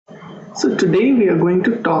So today we are going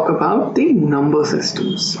to talk about the number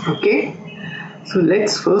systems. Okay, so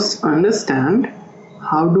let's first understand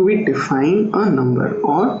how do we define a number,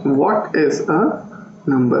 or what is a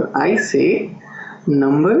number. I say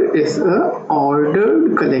number is a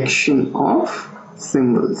ordered collection of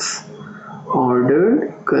symbols.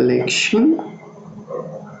 Ordered collection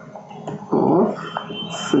of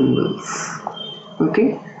symbols.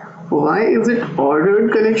 Okay, why is it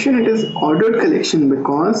ordered collection? It is ordered collection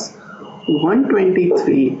because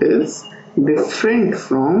 123 is different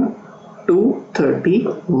from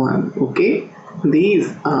 231. Okay,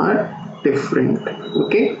 these are different.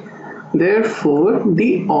 Okay, therefore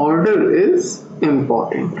the order is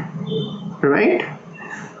important, right?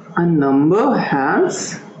 A number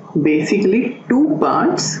has basically two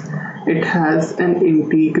parts. It has an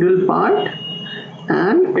integral part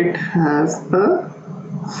and it has a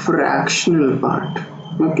fractional part.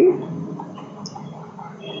 Okay,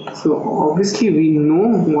 so obviously we know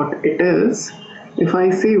what it is. If I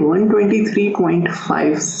say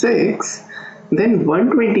 123.56, then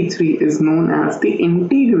 123 is known as the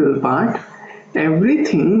integral part.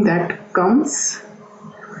 Everything that comes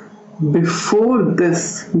before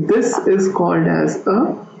this is called as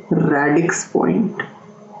a radix point.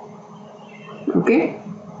 Okay,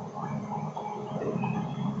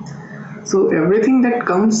 so everything that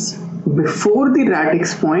comes before the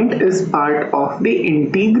radix point is part of the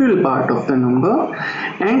integral part of the number,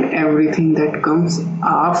 and everything that comes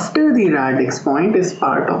after the radix point is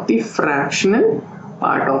part of the fractional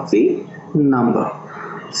part of the number.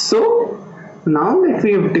 So now that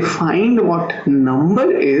we have defined what number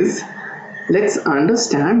is, let's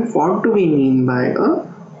understand what do we mean by a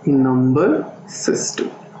number system.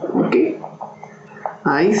 Okay,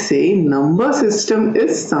 I say number system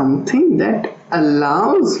is something that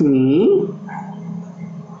allows me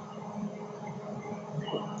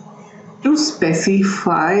to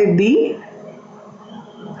specify the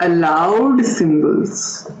allowed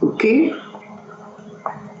symbols. Okay,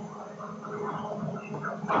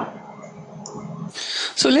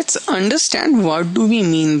 so let's understand what do we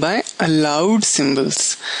mean by allowed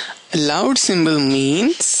symbols. Allowed symbol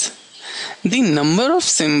means the number of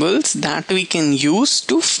symbols that we can use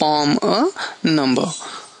to form a number.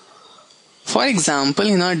 For example,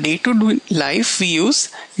 in our day-to-day life we use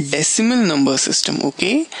decimal number system,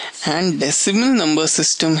 okay, and decimal number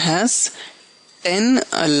system has 10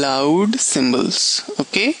 allowed symbols.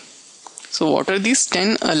 Okay, so what are these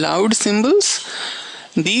 10 allowed symbols?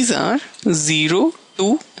 These are 0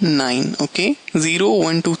 to 9. Okay, 0,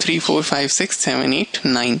 1, 2, 3, 4, 5, 6, 7, 8,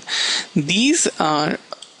 9. These are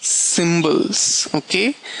symbols,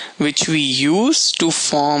 okay, which we use to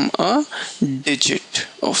form a digit,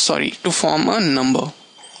 to form a number.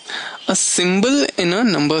 A symbol in a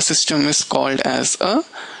number system is called as a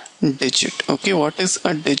digit. Okay, what is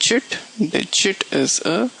a digit? Digit is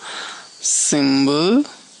a symbol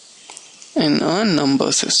in a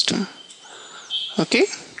number system. Okay,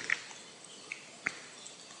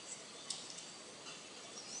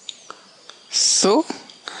 so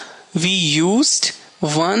we used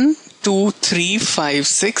 1, 2, 3, 5,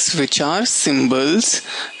 6, which are symbols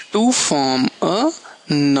to form a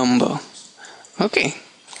number. Okay,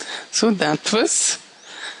 so that was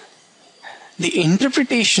the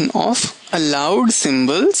interpretation of allowed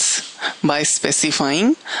symbols by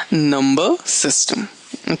specifying number system.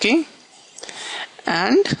 Okay,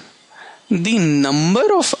 and the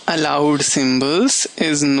number of allowed symbols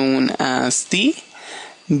is known as the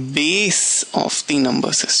base of the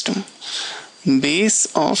number system. Base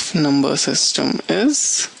of number system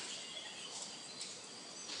is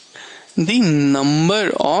the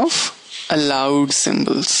number of allowed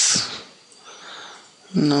symbols.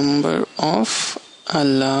 Number of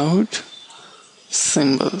allowed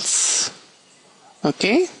symbols.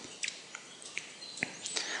 Okay,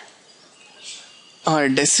 our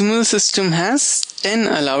decimal system has 10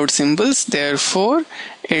 allowed symbols, therefore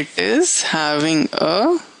it is having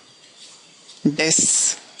a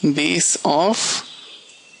base of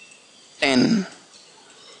 10.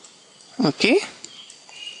 Okay,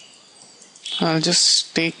 I'll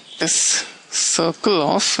just take this circle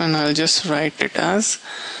off and I'll just write it as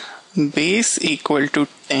base equal to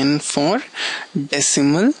 10 for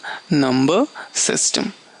decimal number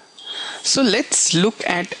system. So let's look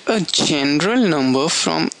at a general number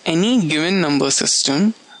from any given number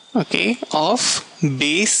system, okay, of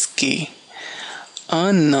base k.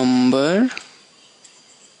 A number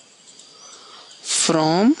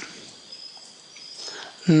from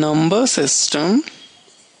number system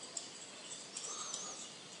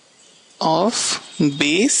of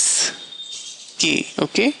base k.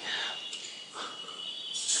 Okay,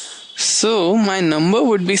 So my number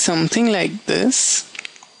would be something like this.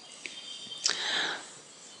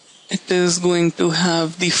 It is going to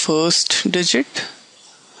have the first digit,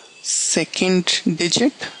 second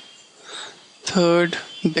digit, third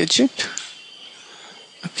digit,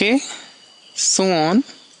 okay, so on.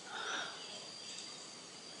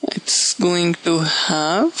 It's going to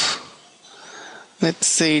have, let's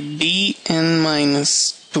say, dn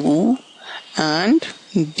minus 2 and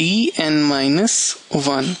dn minus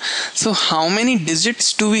 1. So how many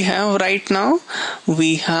digits do we have right now?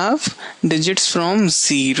 We have digits from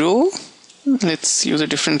 0. Let's use a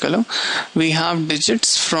different color. We have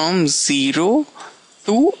digits from 0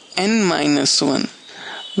 to n minus 1,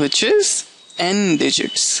 which is n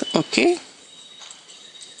digits. Okay,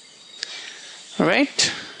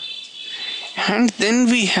 right? And then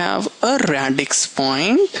we have a radix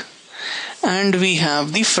point, and we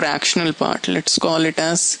have the fractional part. Let's call it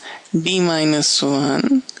as d minus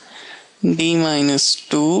 1, d minus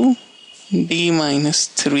 2, d minus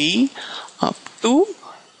 3 up to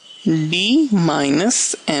d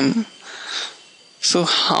minus m. So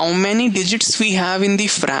how many digits we have in the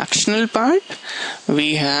fractional part?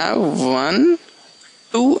 We have 1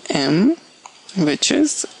 to m, which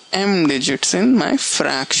is m digits in my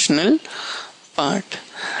fractional part.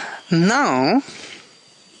 Now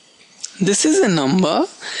this is a number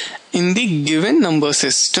in the given number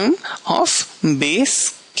system of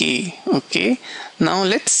base k. Okay, now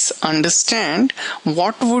let's understand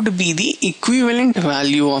what would be the equivalent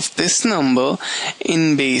value of this number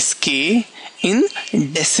in base k in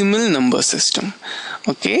decimal number system.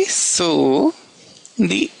 Okay, so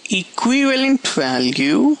the equivalent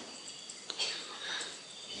value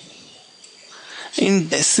in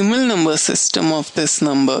decimal number system of this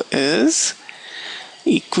number is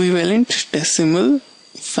equivalent decimal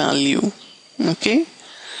value, okay,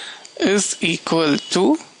 is equal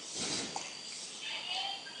to,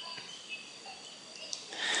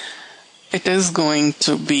 it is going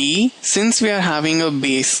to be, since we are having a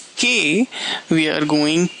base k, we are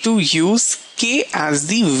going to use k as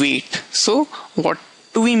the weight. So what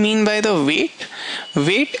do we mean by the weight?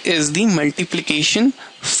 Weight is the multiplication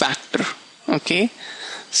factor. Okay,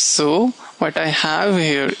 so what I have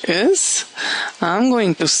here is, I'm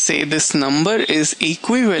going to say this number is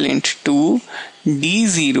equivalent to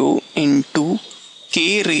d0 into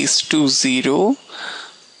k raised to 0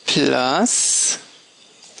 plus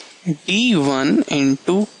d1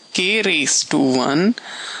 into k raised to 1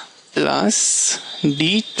 plus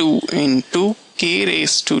d2 into k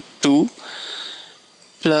raised to 2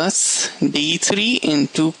 plus d3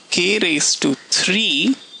 into k raised to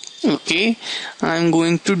 3. Okay, I'm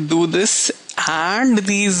going to do this, add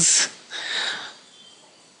these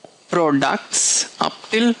products up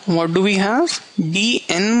till, what do we have?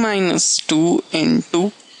 dn minus 2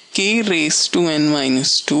 into k raised to n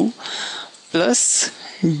minus 2 plus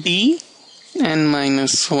dn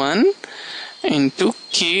minus 1 into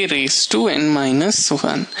k raised to n minus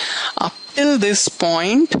 1. Up till this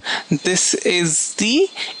point, this is the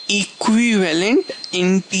equivalent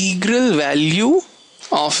integral value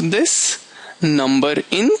of this number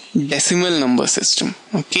in decimal number system.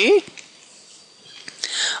 Okay,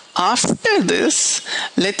 after this,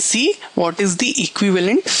 let's see what is the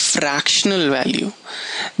equivalent fractional value.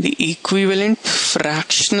 The equivalent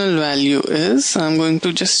fractional value is, I'm going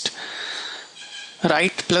to just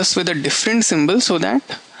write plus with a different symbol so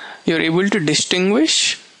that you're able to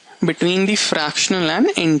distinguish between the fractional and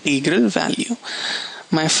integral value.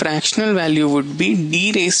 My fractional value would be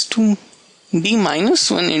d raised to d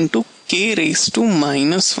minus 1 into k raised to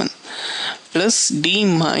minus 1 plus d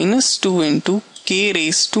minus 2 into k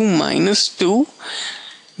raised to minus 2.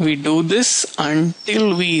 We do this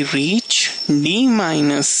until we reach d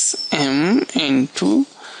minus m into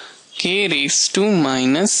k raised to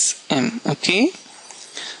minus m. Okay,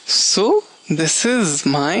 so this is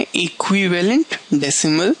my equivalent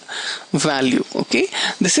decimal value. Okay,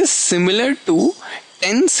 this is similar to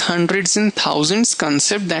tens, hundreds and thousands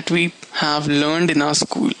concept that we have learned in our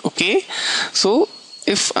school. Okay, so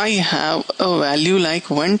if I have a value like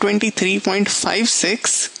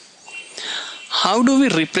 123.56, how do we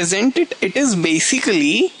represent it? It is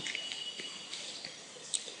basically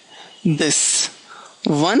this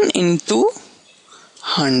 1 into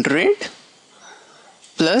 100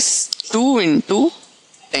 plus 2 into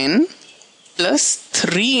 10 plus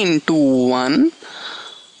 3 into 1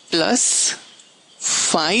 plus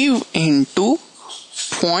 5 into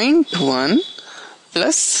 0.1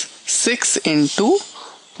 plus 6 into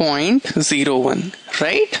 0.01,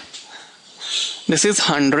 right? This is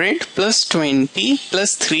 100 plus 20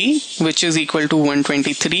 plus 3, which is equal to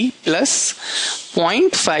 123, plus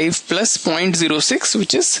 0.5 plus 0.06,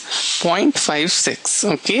 which is 0.56.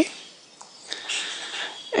 Okay.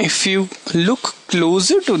 If you look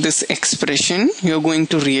closer to this expression, you're going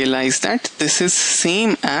to realize that this is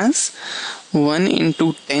same as 1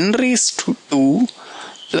 into 10 raised to 2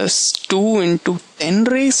 plus 2 into 10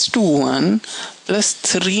 raised to 1 plus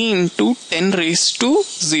 3 into 10 raised to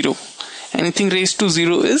 0. Anything raised to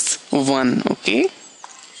 0 is 1. Okay.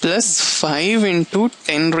 Plus 5 into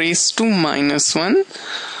 10 raised to minus 1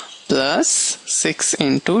 plus 6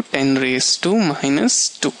 into 10 raised to minus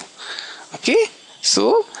 2. Okay.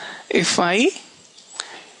 So if I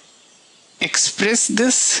express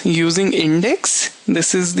this using index,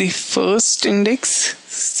 this is the first index,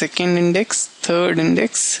 second index, third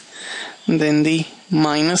index, then the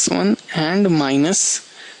 -1 and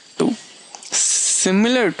 -2.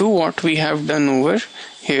 Similar to what we have done over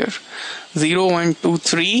here. 0, 1, 2,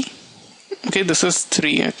 3. Okay, this is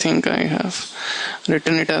 3. I think I have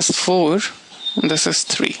written it as 4. This is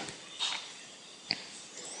 3.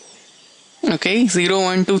 Okay, 0,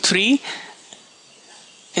 1, 2, 3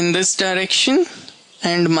 in this direction,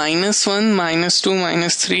 and -1, -2,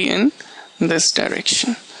 -3 in this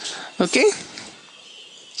direction. Okay,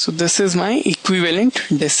 so this is my equivalent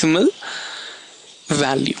decimal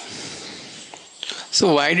value.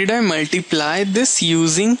 So why did I multiply this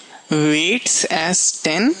using weights as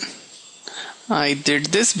 10? I did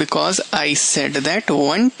this because I said that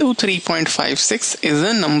 123.56 is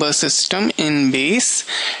a number system in base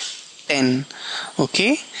 10.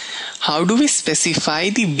 Okay, how do we specify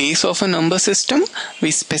the base of a number system?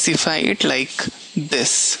 We specify it like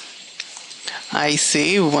this. I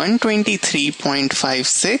say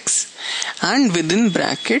 123.56 and within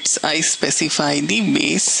brackets I specify the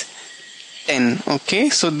base 10. Okay,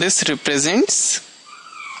 so this represents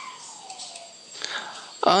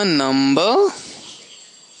a number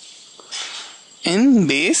in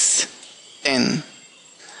base 10.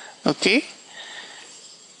 Okay,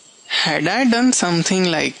 had I done something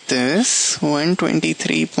like this,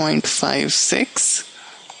 123.56,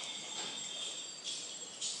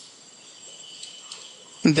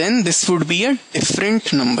 then this would be a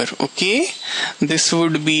different number. Okay, this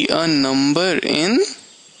would be a number in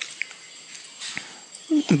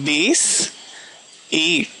base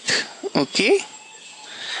 8. Okay,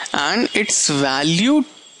 and its value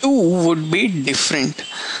too would be different.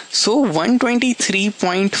 So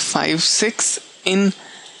 123.56 in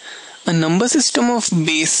a number system of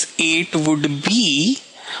base 8 would be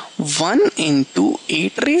 1 into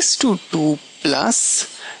 8 raised to 2 plus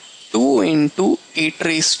 2 into 8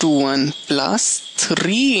 raised to 1 plus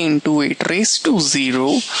 3 into 8 raised to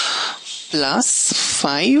 0 plus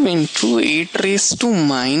 5 into 8 raised to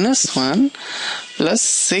minus 1 plus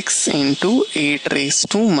 6 into 8 raised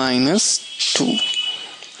to minus 2.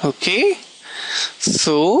 Okay,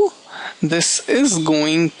 so this is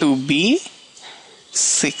going to be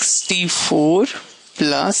 64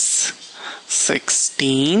 plus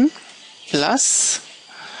 16 plus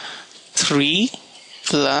 3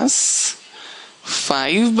 plus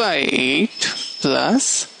 5 by 8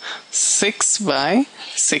 plus 6 by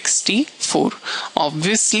 64.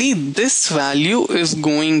 Obviously this value is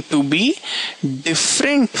going to be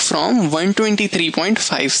different from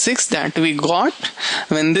 123.56 that we got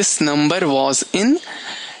when this number was in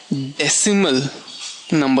decimal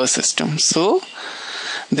number system. So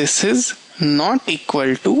this is not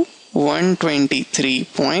equal to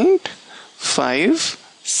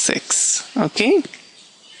 123.56. Okay,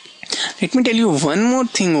 let me tell you one more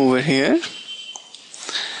thing over here.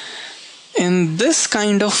 In this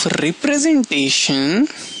kind of representation,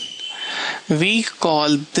 we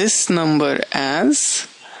call this number as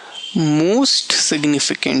most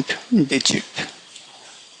significant digit.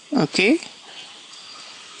 Okay,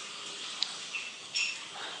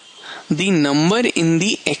 the number in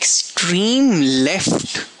the extreme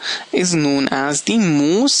left is known as the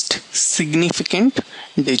most significant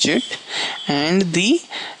digit, and the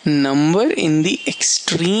number in the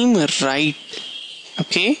extreme right,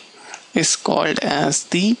 okay, is called as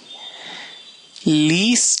the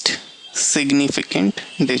least significant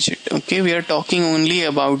digit. Okay, we are talking only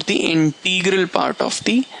about the integral part of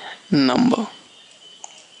the number.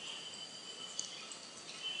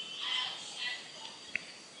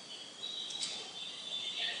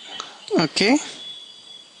 Okay.